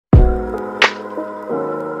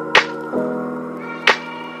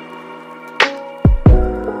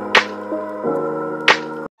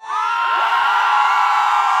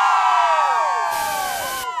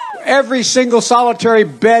every single solitary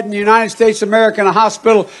bed in the United States of America in a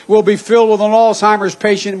hospital will be filled with an Alzheimer's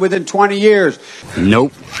patient within 20 years.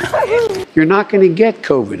 Nope. You're not going to get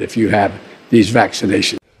COVID if you have these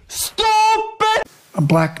vaccinations. Stupid! A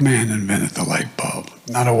black man invented the light bulb,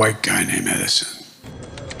 not a white guy named Edison.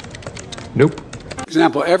 Nope. For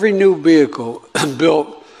example, every new vehicle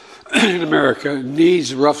built in America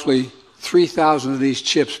needs roughly 3,000 of these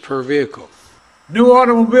chips per vehicle. New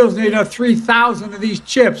automobiles need 3,000 of these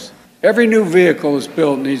chips. Every new vehicle that's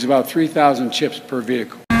built needs about 3,000 chips per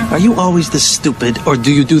vehicle. Are you always this stupid, or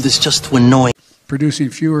do you do this just to annoy? Producing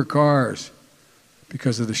fewer cars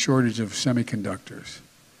because of the shortage of semiconductors.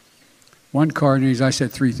 One car needs, I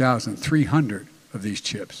said 3,000, 300 of these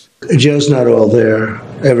chips. Joe's not all there.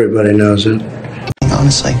 Everybody knows it.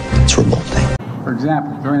 Honestly, it's revolting. For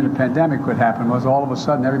example, during the pandemic, what happened was all of a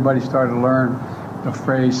sudden everybody started to learn the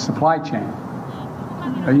phrase supply chain.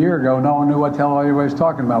 A year ago, no one knew what the hell everybody was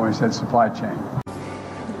talking about when he said supply chain.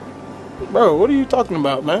 Bro, what are you talking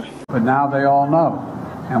about, man? But now they all know.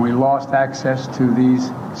 And we lost access to these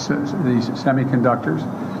semiconductors,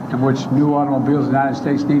 in which new automobiles in the United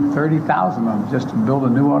States need 30,000 of them just to build a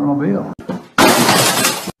new automobile.